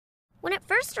When it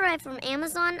first arrived from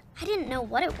Amazon, I didn't know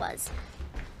what it was.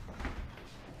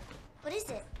 What is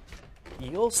it?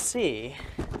 You'll see.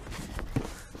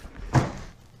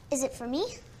 Is it for me?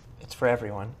 It's for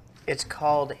everyone. It's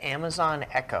called Amazon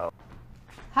Echo.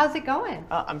 How's it going?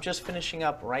 I'm just finishing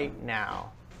up right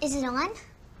now. Is it on?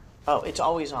 Oh, it's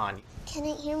always on. Can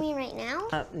it hear me right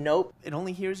now? Nope. It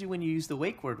only hears you when you use the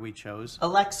wake word we chose.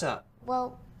 Alexa.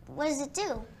 Well, what does it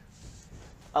do?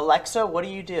 Alexa, what do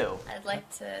you do? I'd like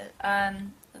to,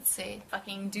 let's see,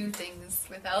 fucking do things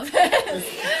with Elvis.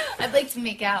 I'd like to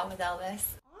make out with Elvis.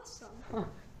 Awesome. Huh.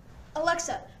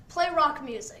 Alexa, play rock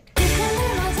music.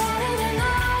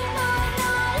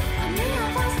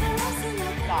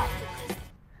 Stop.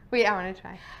 Wait, I want to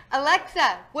try.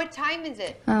 Alexa, what time is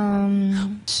it?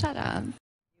 Shut up.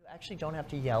 You actually don't have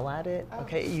to yell at it,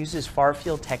 okay? It uses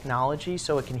far-field technology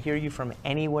so it can hear you from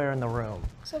anywhere in the room.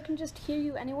 So it can just hear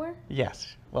you anywhere?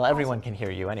 Yes. Well, everyone can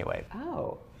hear you anyway.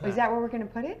 Oh, is that where we're going to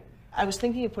put it? I was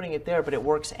thinking of putting it there, but it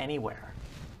works anywhere.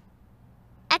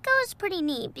 Echo is pretty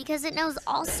neat because it knows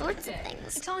all sorts of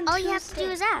things. It's on All you have to do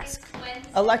is ask.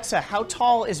 Alexa, how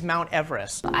tall is Mount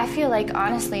Everest? I feel like,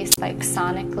 honestly, like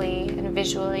sonically and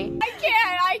visually.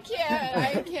 I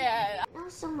can't.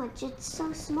 Not so much, it's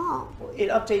so small. It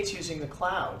updates using the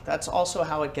cloud. That's also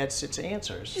how it gets its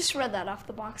answers. Just read that off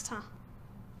the box, huh?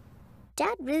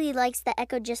 Dad really likes that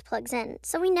Echo just plugs in,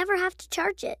 so we never have to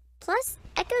charge it. Plus,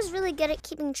 Echo's really good at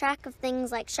keeping track of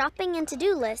things like shopping and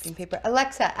to-do lists. Paper.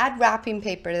 Alexa, add wrapping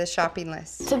paper to the shopping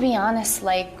list. To be honest,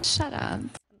 like, shut up.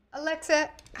 Alexa,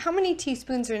 how many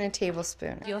teaspoons are in a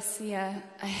tablespoon? You'll see a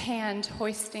hand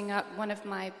hoisting up one of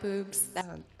my boobs.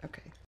 Okay.